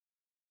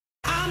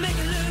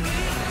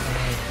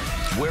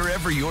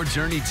Wherever your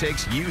journey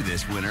takes you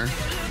this winter,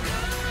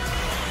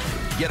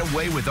 get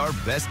away with our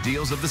best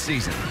deals of the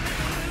season.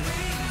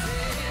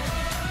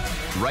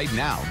 Right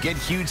now, get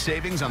huge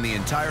savings on the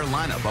entire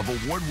lineup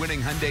of award-winning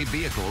Hyundai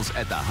vehicles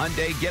at the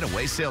Hyundai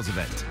Getaway Sales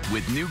Event.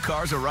 With new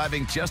cars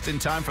arriving just in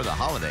time for the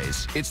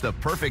holidays, it's the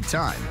perfect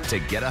time to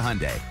get a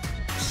Hyundai.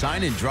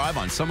 Sign and drive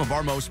on some of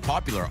our most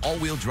popular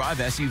all-wheel drive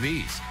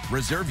SUVs.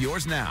 Reserve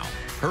yours now.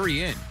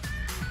 Hurry in.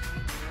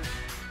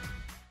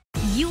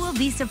 You will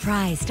be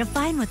surprised to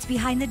find what's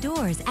behind the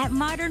doors at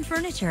Modern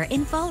Furniture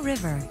in Fall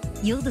River.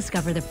 You'll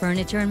discover the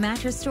furniture and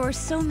mattress store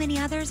so many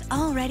others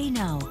already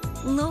know.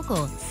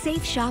 Local,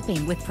 safe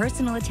shopping with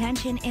personal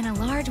attention in a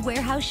large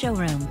warehouse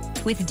showroom.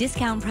 With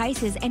discount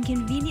prices and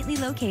conveniently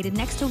located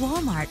next to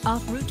Walmart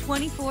off Route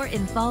 24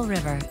 in Fall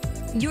River.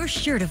 You're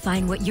sure to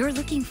find what you're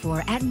looking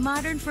for at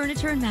Modern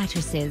Furniture and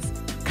Mattresses.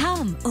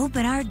 Come,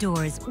 open our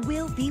doors.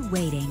 We'll be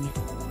waiting.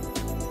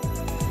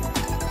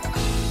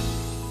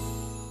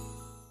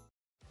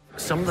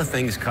 Some of the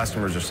things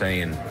customers are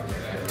saying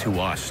to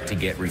us to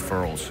get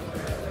referrals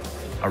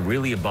are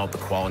really about the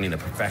quality and the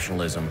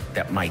professionalism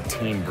that my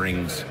team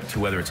brings to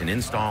whether it's an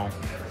install,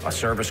 a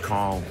service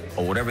call,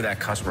 or whatever that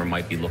customer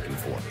might be looking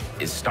for.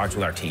 It starts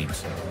with our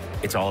teams.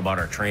 It's all about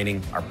our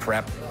training, our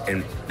prep,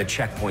 and the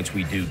checkpoints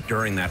we do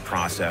during that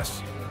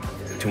process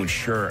to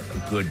ensure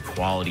a good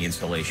quality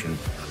installation.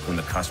 When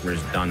the customer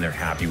is done, they're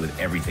happy with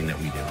everything that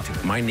we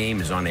do. My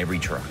name is on every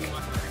truck.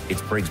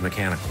 It's Briggs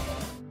Mechanical.